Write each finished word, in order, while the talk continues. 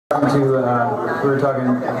We were talking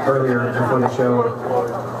earlier before the show,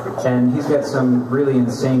 and he's got some really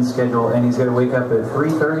insane schedule, and he's got to wake up at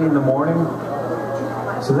 3:30 in the morning.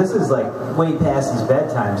 So this is like way past his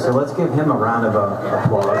bedtime. So let's give him a round of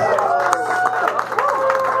applause.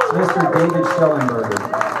 It's Mr. David Schellenberger.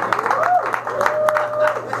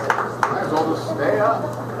 Might as well just stay up.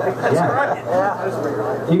 That's right.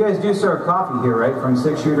 Yeah. You guys do serve coffee here, right? From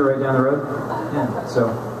 6 Shooter right down the road? Yeah.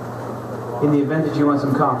 So, in the event that you want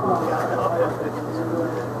some coffee.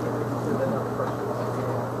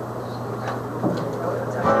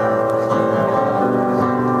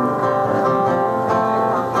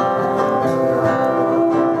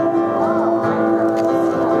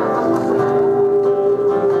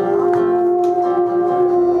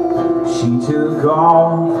 She took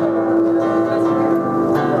off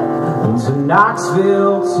to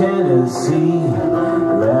Knoxville, Tennessee,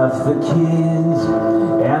 left the kids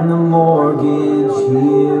and the mortgage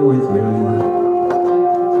here with me.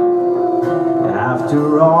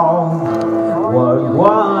 After all, what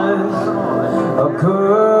was a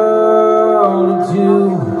girl to do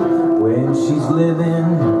when she's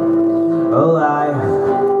living a life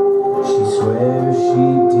she swears she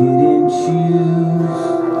didn't choose?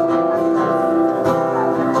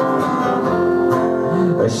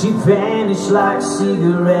 She vanished like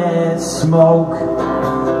cigarette smoke,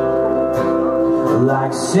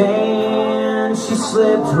 like sand. She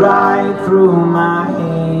slipped right through my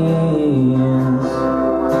hands.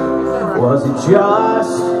 Was it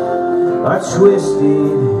just a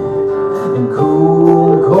twisted and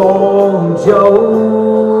cool, cold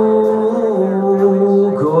joke,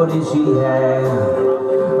 or did she have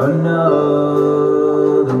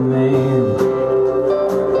another man?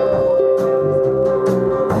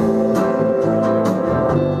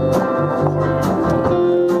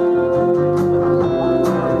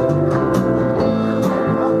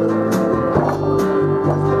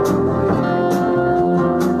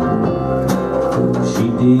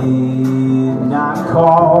 Did not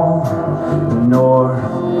call, nor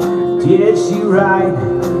did she write.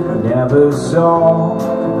 Never saw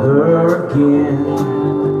her again.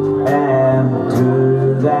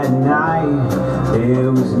 After that night,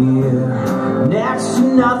 there was next to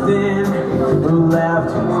nothing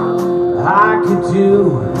left I could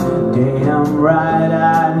do. Damn right,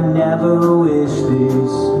 I never wish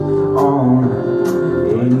this on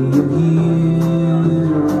any of you.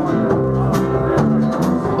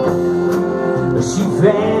 She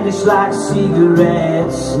vanished like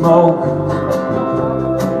cigarette smoke,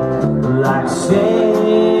 like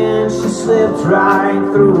sand. She slipped right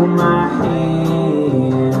through my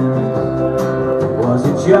hand. Was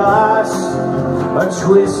it just a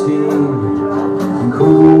twisted and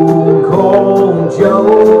cool, cold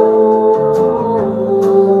joke,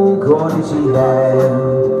 or did she have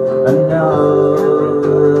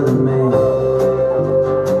another man?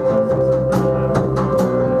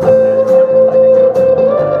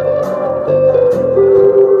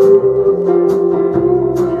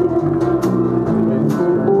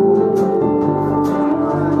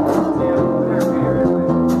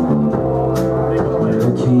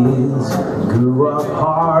 Grew up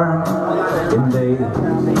hard and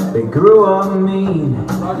they grew up mean.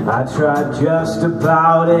 I tried just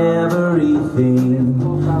about everything,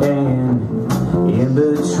 and in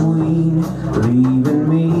between, leaving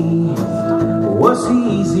me was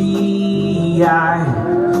easy. I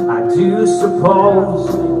do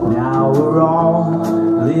suppose now we're all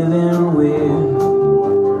living with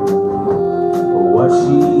what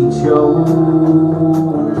she chose.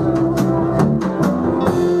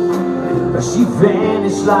 She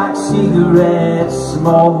vanished like cigarette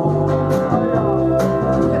smoke,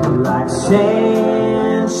 like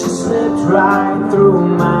sand. She slipped right through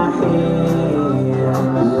my hands.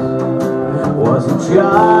 Was it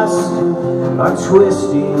just a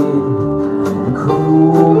twisted and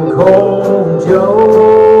cool, cold joke,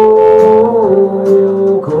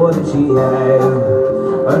 or did she have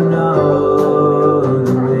another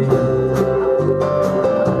man?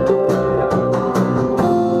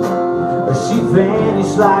 She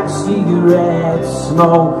vanished like cigarette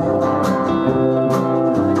smoke,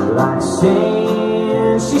 like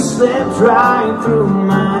sand. She slipped right through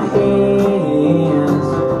my hands.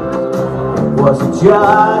 Was it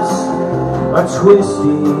just a twisted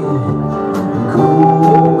and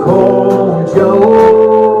cool, cold joke,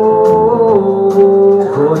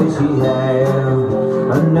 or did she have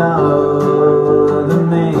another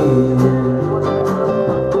man?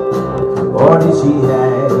 Or did she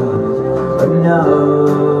have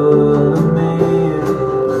another man?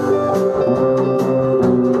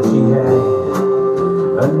 She had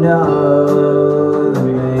another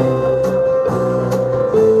man.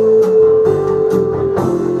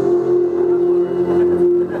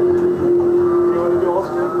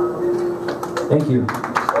 Thank you.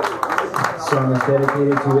 This song is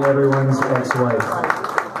dedicated to everyone's ex-wife.